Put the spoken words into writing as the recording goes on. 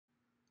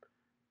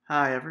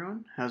Hi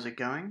everyone, how's it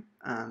going?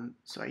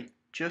 So I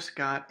just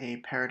got a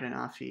Parrot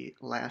Anafi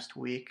last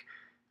week.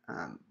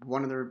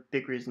 One of the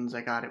big reasons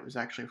I got it was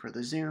actually for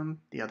the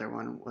zoom. The other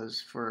one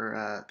was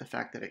for the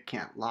fact that it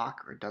can't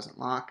lock or doesn't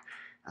lock.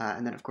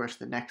 And then of course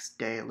the next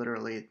day,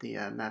 literally, the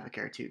Mavic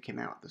Air 2 came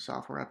out with the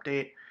software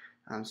update.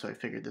 So I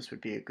figured this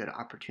would be a good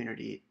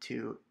opportunity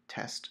to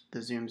test the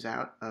zooms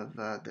out of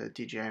the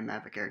DJI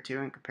Mavic Air 2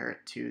 and compare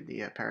it to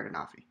the Parrot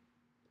Anafi.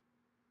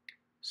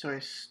 So I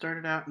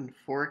started out in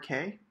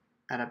 4K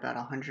at about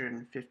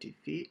 150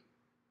 feet.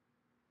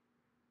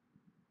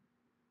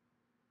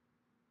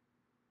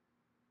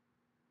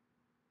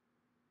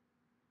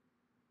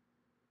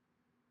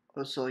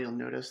 Also, you'll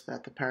notice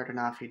that the Parrot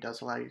Anafi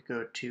does allow you to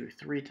go to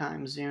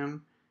 3x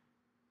zoom,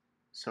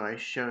 so I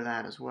show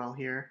that as well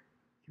here,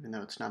 even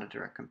though it's not a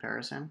direct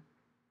comparison.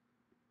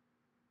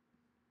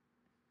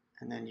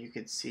 And then you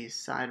could see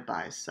side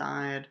by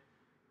side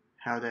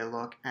how they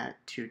look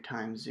at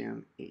 2x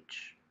zoom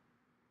each.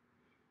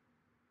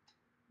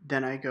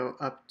 Then I go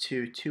up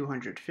to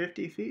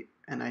 250 feet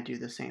and I do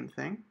the same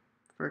thing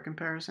for a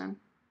comparison.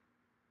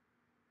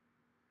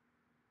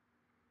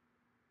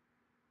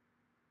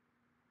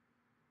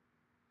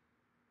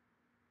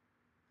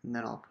 And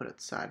then I'll put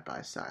it side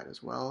by side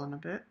as well in a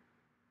bit.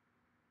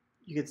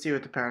 You can see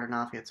with the Parrot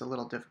Anafi it's a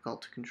little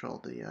difficult to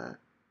control the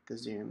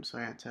zoom, so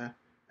I had to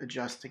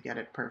adjust to get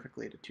it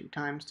perfectly to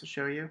 2x to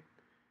show you,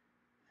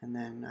 and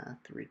then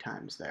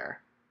 3x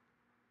there.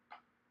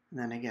 And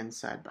then again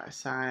side by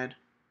side.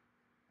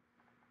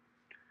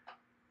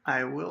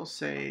 I will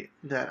say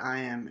that I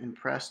am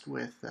impressed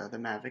with the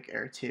Mavic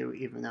Air 2,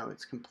 even though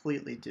it's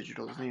completely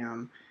digital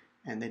zoom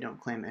and they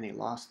don't claim any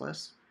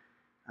lossless.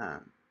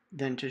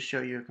 Then to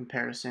show you a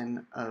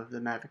comparison of the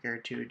Mavic Air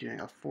 2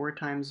 doing a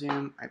 4x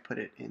zoom, I put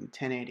it in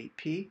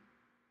 1080p,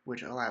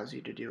 which allows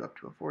you to do up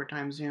to a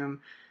 4x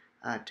zoom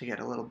to get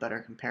a little better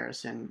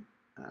comparison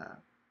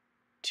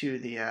to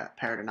the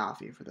Parrot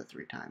Anafi for the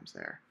 3x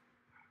there.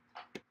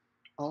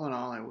 All in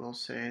all, I will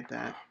say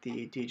that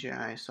the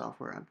DJI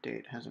software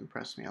update has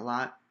impressed me a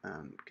lot,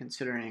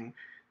 considering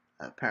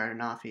Parrot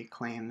Anafi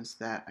claims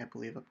that I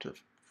believe up to the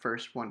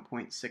first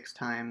 1.6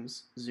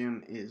 times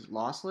zoom is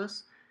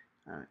lossless.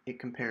 It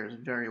compares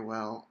very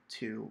well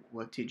to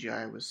what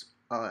DJI was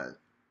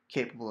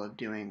capable of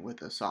doing with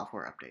the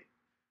software update.